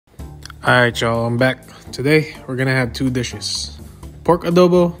Alright y'all, I'm back. Today we're gonna have two dishes. Pork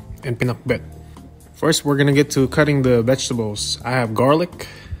adobo and pinakbet. First we're gonna get to cutting the vegetables. I have garlic.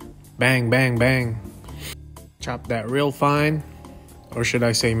 Bang, bang, bang. Chop that real fine. Or should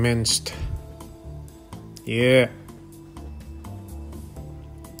I say minced? Yeah.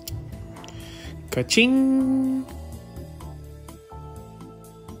 Ka-ching!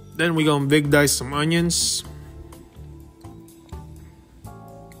 Then we gonna big dice some onions.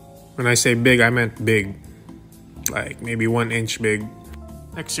 When I say big, I meant big. Like maybe 1 inch big.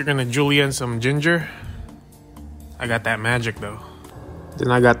 Next, you're gonna julienne some ginger. I got that magic though. Then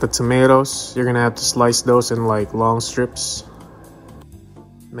I got the tomatoes. You're gonna have to slice those in like long strips.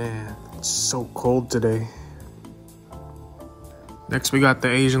 Man, it's so cold today. Next, we got the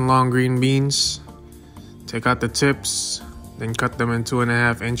Asian long green beans. Take out the tips, then cut them in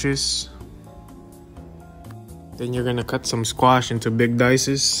 2.5 inches. Then you're gonna cut some squash into big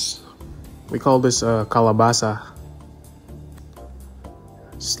dices. We call this calabasa.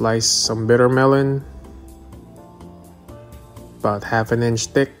 Slice some bitter melon, about 1/2 inch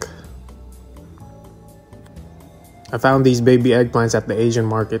thick. I found these baby eggplants at the Asian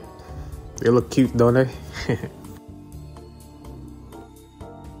market. They look cute, don't they?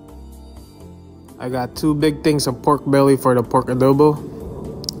 I got 2 big things of pork belly for the pork adobo.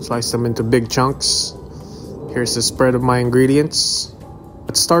 Slice them into big chunks. Here's the spread of my ingredients.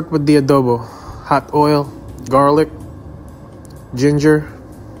 Let's start with the adobo. Hot oil, garlic, ginger.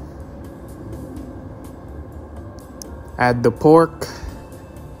 Add the pork.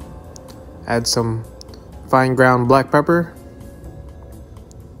 Add some fine ground black pepper.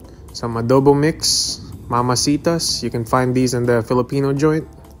 Some adobo mix, mamacitas. You can find these in the Filipino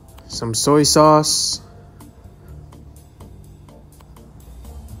joint. Some soy sauce.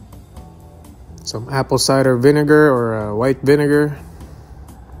 Some apple cider vinegar or white vinegar.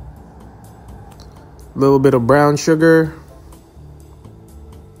 A little bit of brown sugar.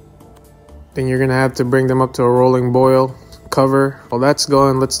 Then you're gonna have to bring them up to a rolling boil. Cover. While that's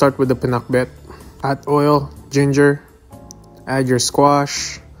going, let's start with the pinakbet. Hot oil, ginger. Add your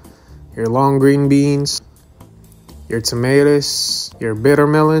squash, your long green beans, your tomatoes, your bitter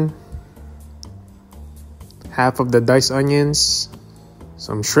melon, half of the diced onions,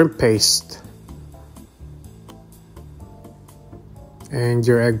 some shrimp paste, and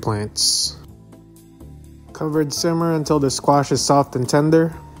your eggplants. Covered simmer until the squash is soft and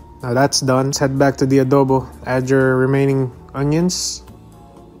tender. Now that's done. Let's head back to the adobo. Add your remaining onions.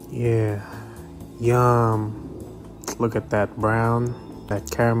 Yeah, yum. Look at that brown, that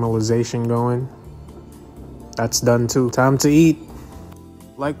caramelization going. That's done too. Time to eat.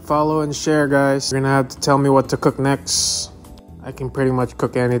 Like, follow, and share, guys. You're gonna have to tell me what to cook next. I can pretty much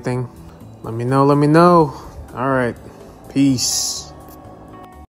cook anything. Let me know, let me know. All right, peace.